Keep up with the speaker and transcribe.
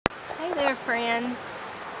friends.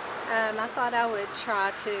 I thought I would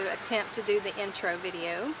try to attempt to do the intro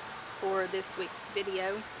video for this week's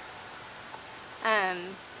video.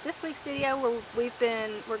 This week's video we're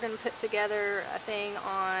going to put together a thing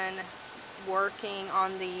on working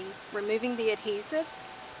on removing the adhesives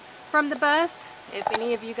from the bus. If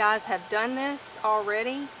any of you guys have done this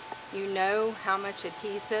already, you know how much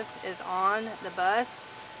adhesive is on the bus.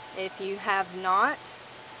 If you have not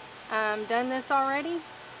done this already,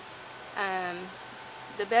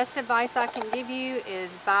 the best advice I can give you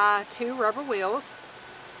is buy 2 rubber wheels,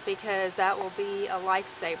 because that will be a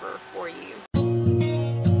lifesaver for you.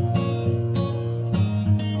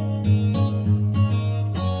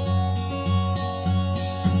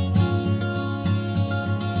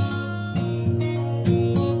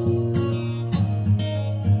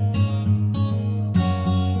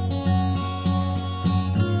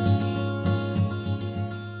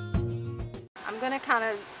 I'm going to kind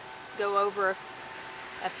of go over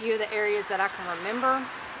a few of the areas that I can remember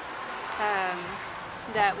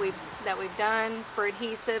that we've done for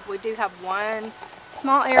adhesive. We do have one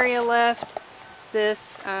small area left.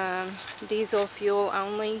 This diesel fuel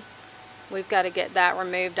only. We've got to get that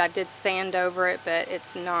removed. I did sand over it, but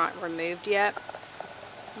it's not removed yet.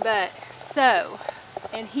 But so,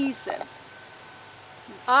 adhesives.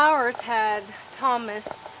 Ours had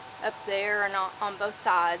Thomas up there and on both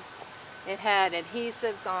sides. It had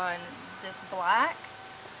adhesives on this black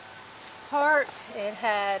part. It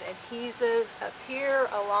had adhesives up here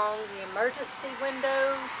along the emergency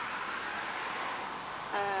windows.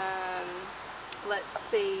 Let's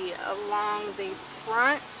see, along the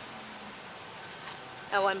front.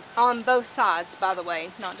 Oh, and on both sides, by the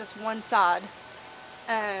way, not just one side.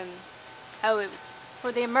 Oh, it was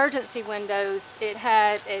for the emergency windows. It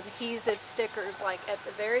had adhesive stickers like at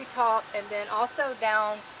the very top, and then also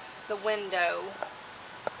down the window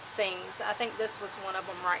things. I think this was one of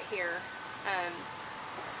them right here.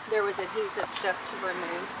 There was adhesive stuff to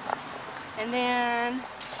remove. And then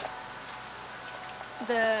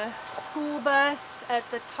the school bus at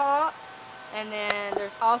the top, and then there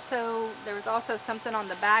was also something on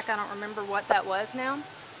the back. I don't remember what that was now.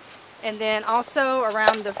 And then also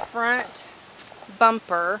around the front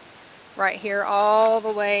bumper right here, all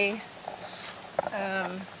the way.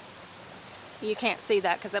 You can't see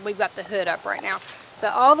that because we've got the hood up right now.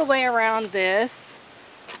 But all the way around this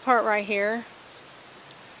part right here,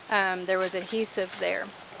 there was adhesive there.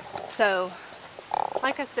 So,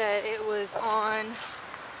 like I said, it was on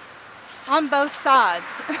both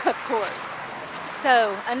sides, of course.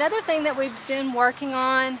 So, another thing that we've been working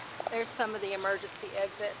on, there's some of the emergency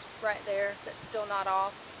exit right there that's still not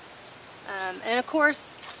off. And of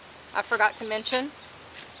course, I forgot to mention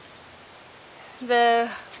the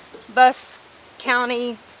bus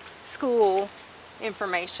county school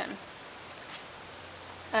information.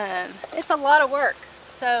 It's a lot of work.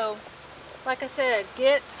 So, like I said,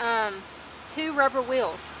 get 2 rubber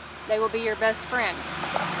wheels. They will be your best friend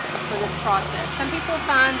for this process. Some people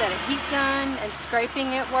find that a heat gun and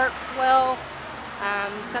scraping it works well.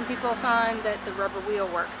 Some people find that the rubber wheel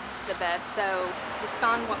works the best. So just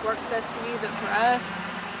find what works best for you. But for us,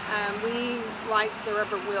 we liked the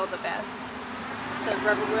rubber wheel the best. It's a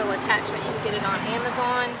rubber wheel attachment. You can get it on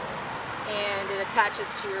Amazon, and it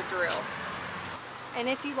attaches to your drill. And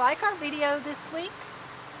if you like our video this week,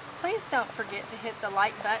 please don't forget to hit the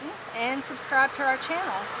like button and subscribe to our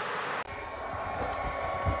channel.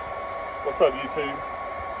 What's up, YouTube?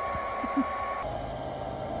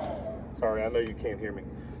 Sorry, I know you can't hear me.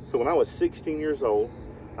 So when I was 16 years old,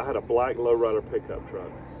 I had a black lowrider pickup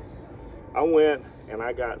truck. I went and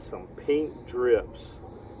I got some pink drips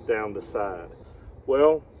down the side.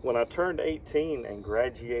 Well, when I turned 18 and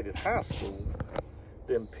graduated high school,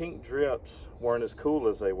 them pink drips weren't as cool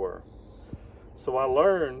as they were. So I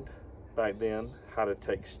learned back then how to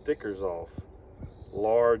take stickers off,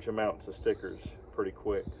 large amounts of stickers, pretty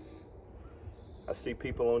quick. I see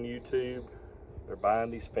people on YouTube, they're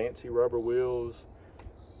buying these fancy rubber wheels,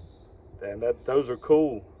 and those are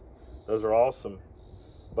cool, those are awesome,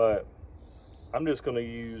 but I'm just going to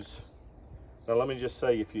use. Now let me just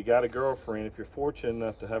say, if you got a girlfriend, if you're fortunate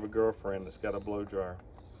enough to have a girlfriend that's got a blow dryer,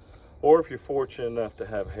 or if you're fortunate enough to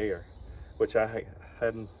have hair, which I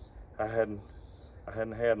hadn't had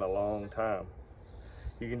in a long time,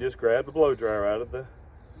 you can just grab the blow dryer out of the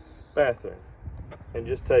bathroom and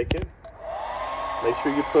just take it. Make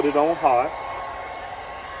sure you put it on hot.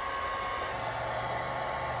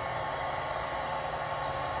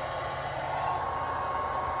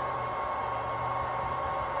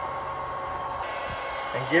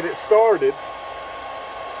 And get it started.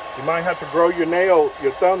 You might have to grow your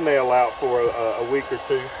thumbnail out for a week or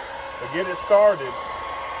two to get it started,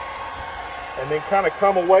 and then kind of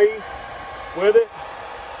come away with it.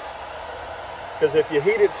 Because if you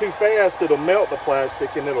heat it too fast, it'll melt the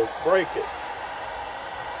plastic and it'll break it,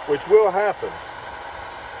 which will happen.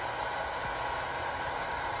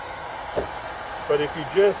 But if you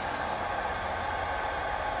just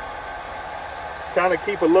kind of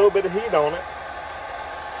keep a little bit of heat on it,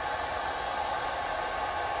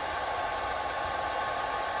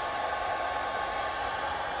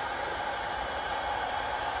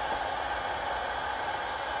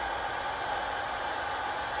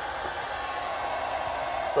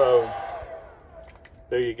 so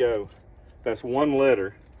there you go. That's one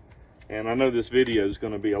letter, and I know this video is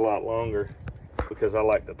going to be a lot longer because I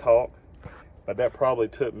like to talk, but that probably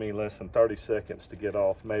took me less than 30 seconds to get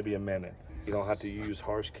off, maybe a minute. You don't have to use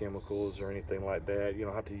harsh chemicals or anything like that. You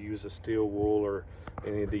don't have to use a steel wool or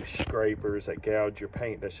any of these scrapers that gouge your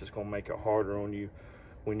paint. That's just going to make it harder on you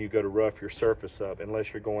when you go to rough your surface up,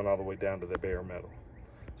 unless you're going all the way down to the bare metal.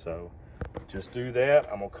 So just do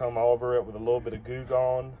that. I'm going to come over it with a little bit of Goo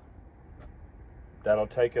Gone. That'll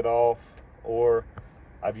take it off. Or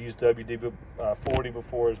I've used WD-40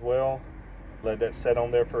 before as well. Let that set on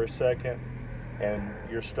there for a second, and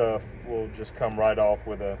your stuff will just come right off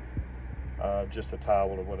with a just a towel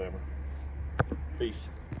or whatever. Peace.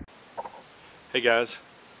 Hey guys,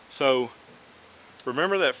 so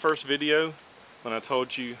remember that first video when I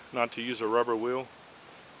told you not to use a rubber wheel?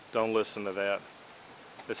 Don't listen to that.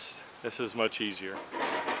 This is much easier.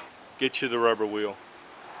 Get you the rubber wheel.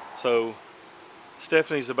 So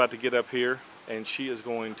Stephanie's about to get up here, and she is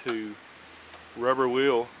going to rubber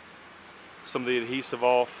wheel some of the adhesive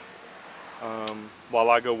off while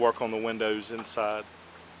I go work on the windows inside.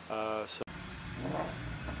 So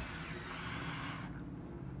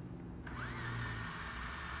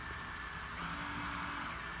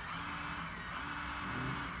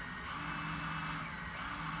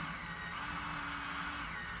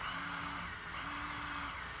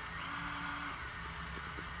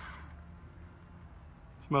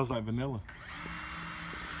smells like vanilla.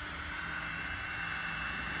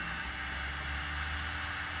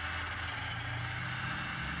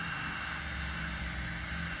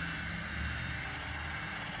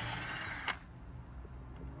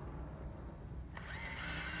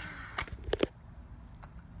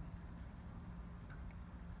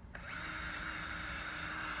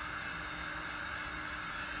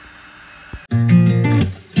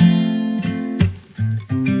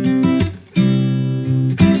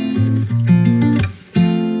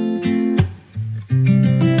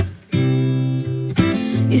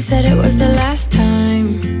 You said it was the last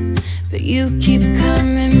time, but you keep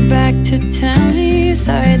coming back to tell me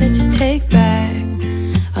sorry that you take back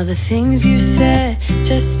all the things you said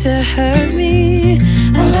just to hurt me.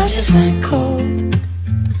 Our love just went cold,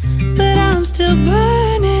 but I'm still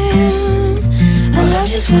burning. Our love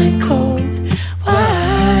just went cold.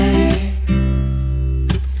 Why?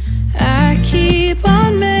 I keep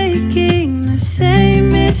on making the same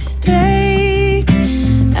mistake.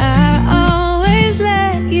 I always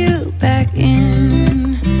let you back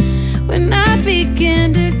in when I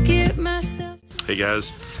begin to get myself. Hey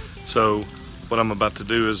guys, so what I'm about to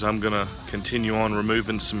do is I'm gonna continue on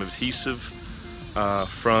removing some adhesive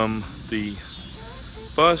from the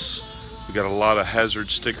bus. We got a lot of hazard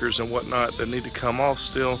stickers and whatnot that need to come off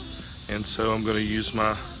still, and so I'm gonna use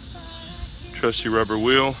my trusty rubber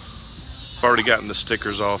wheel. I've already gotten the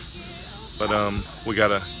stickers off, but we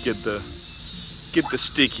gotta get the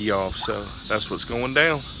sticky off, so that's what's going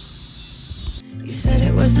down. You said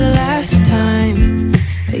it was the last time,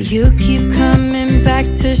 but you keep coming back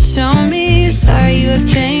to show me sorry you have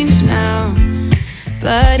changed now.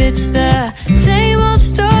 But it's the same old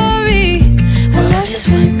story. Our love just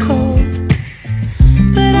went cold,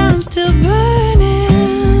 but I'm still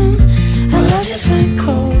burning. Our love just went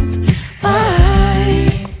cold. Why?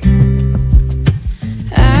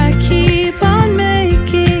 I keep on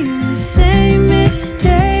making the same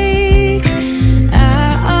mistake.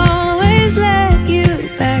 I always let you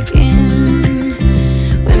back in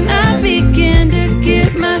when I begin to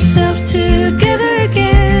get myself together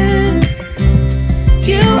again.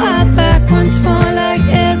 You are back when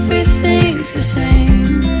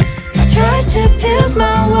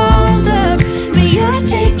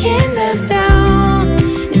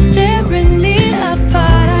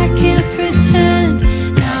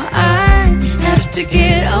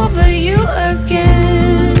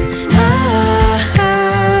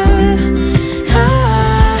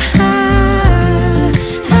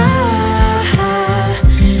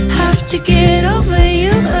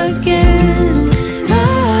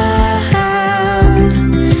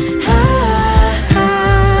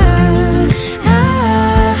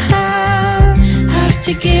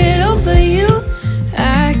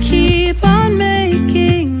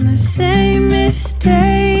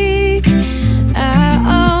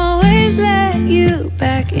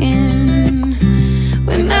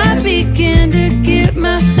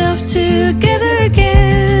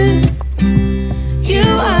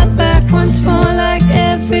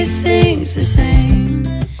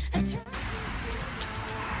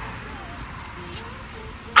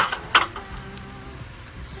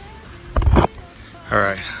All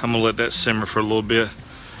right, I'm gonna let that simmer for a little bit.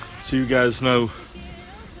 So you guys know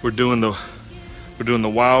we're doing the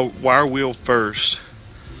wire wheel first,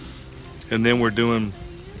 and then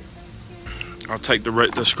I'll take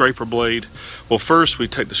the scraper blade. Well, first we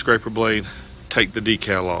take the scraper blade, take the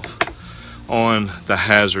decal off on the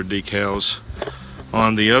hazard decals.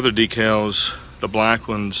 On the other decals, the black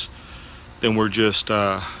ones, then we're just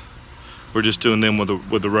doing them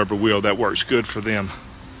with the rubber wheel. That works good for them.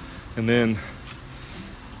 And then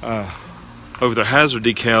over the hazard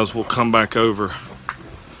decals, we'll come back over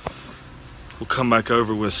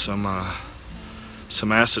with some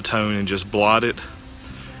acetone and just blot it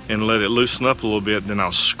and let it loosen up a little bit. Then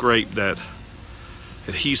I'll scrape that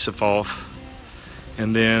adhesive off,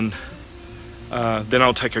 and then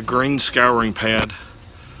I'll take a green scouring pad.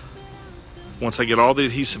 Once I get all the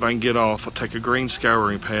adhesive I can get off, I'll take a green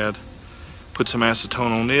scouring pad, put some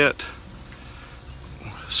acetone on it,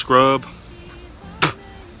 scrub.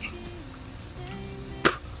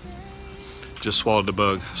 Just swallowed the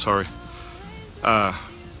bug, sorry.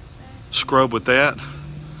 Scrub with that,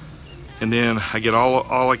 and then I get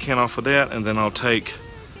all I can off of that, and then I'll take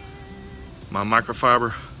my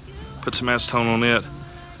microfiber, put some acetone on it,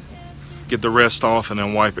 get the rest off, and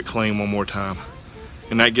then wipe it clean one more time.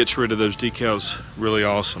 And that gets rid of those decals really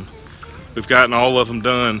awesome. We've gotten all of them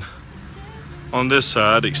done on this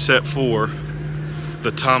side except for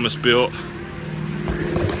the Thomas built.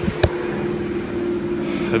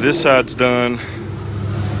 This side's done.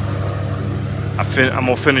 I'm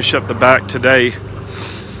gonna finish up the back today,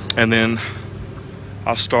 and then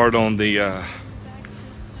I'll start on the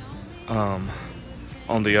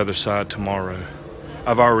other side tomorrow.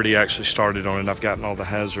 I've already actually started on it. I've gotten all the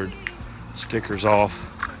hazard stickers off.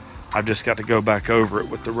 I've just got to go back over it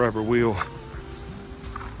with the rubber wheel.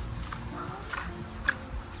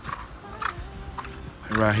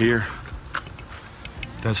 And right here,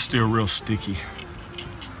 that's still real sticky.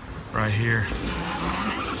 Right here,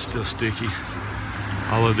 still sticky.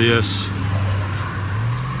 All of this.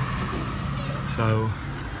 So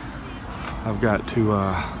I've got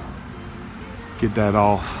to get that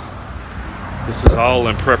off. This is all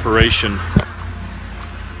in preparation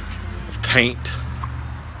of paint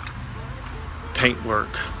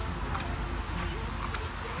work.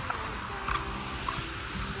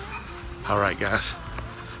 All right, guys,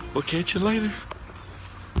 we'll catch you later.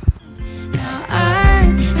 Now I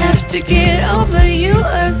have to get over you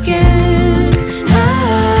again.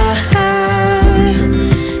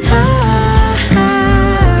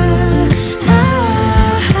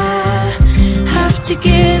 Have to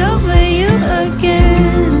get over you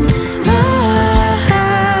again.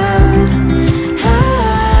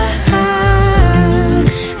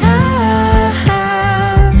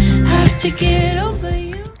 Have to get over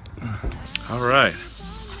you. All right,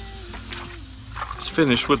 let's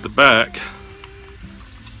finish with the back,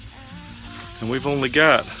 and we've only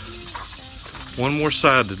got one more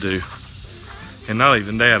side to do, and not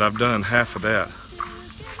even that. I've done half of that.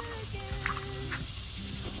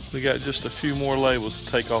 We got just a few more labels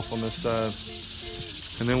to take off on this side,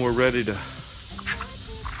 and then we're ready to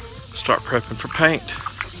start prepping for paint.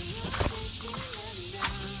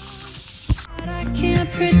 I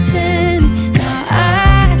can't pretend. Now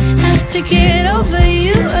I have to get over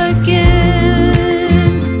you again.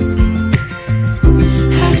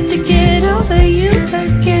 Have to get over you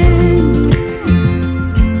again.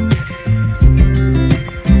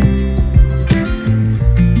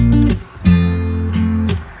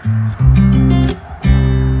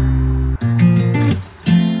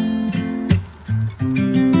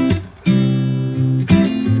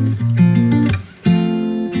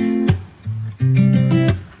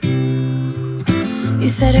 You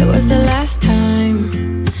said it was the last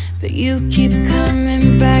time, but you keep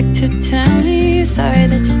coming back to tell me sorry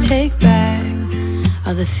that you take back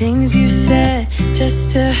all the things you said just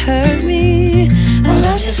to hurt me. Our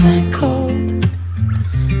love just went cold,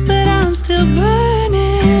 but I'm still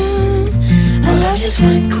burning. Our love just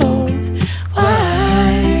went cold.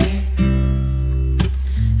 Why?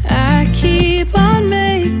 I keep on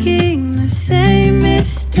making the same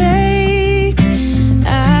mistake.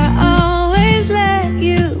 I always let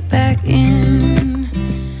you back in.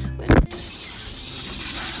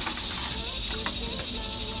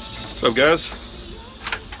 So guys,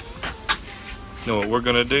 you know what we're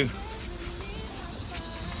gonna do?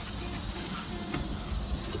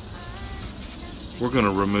 We're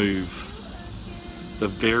gonna remove the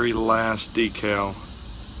very last decal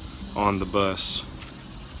on the bus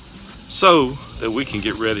so that we can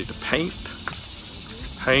get ready to paint.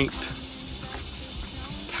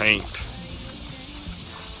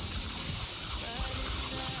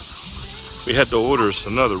 we had to order us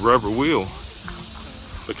another rubber wheel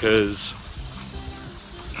because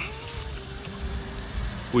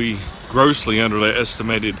we grossly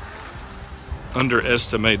underestimated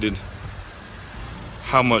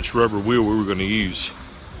how much rubber wheel we were going to use.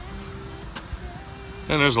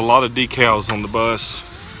 And there's a lot of decals on the bus,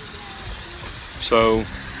 so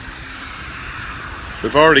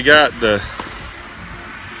we've already got the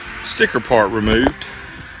sticker part removed,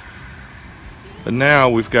 but now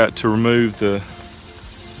we've got to remove the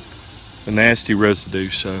nasty residue,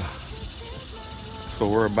 so that's what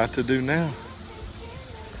we're about to do now.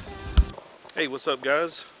 Hey, what's up,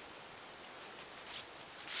 guys?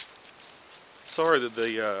 Sorry that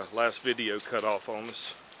the last video cut off on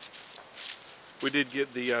us. We did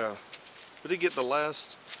get the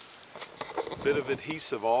last bit of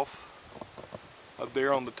adhesive off up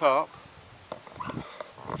there on the top,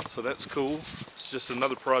 so that's cool. It's just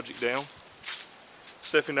another project down.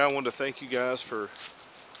 Stephanie and I wanted to thank you guys for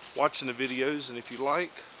watching the videos, and if you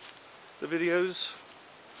like the videos,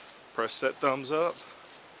 press that thumbs up.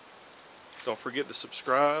 Don't forget to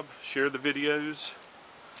subscribe, share the videos.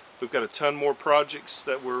 We've got a ton more projects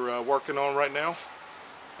that we're working on right now,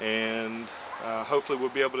 and hopefully we'll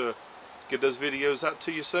be able to get those videos out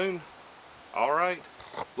to you soon. All right,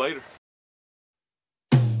 later.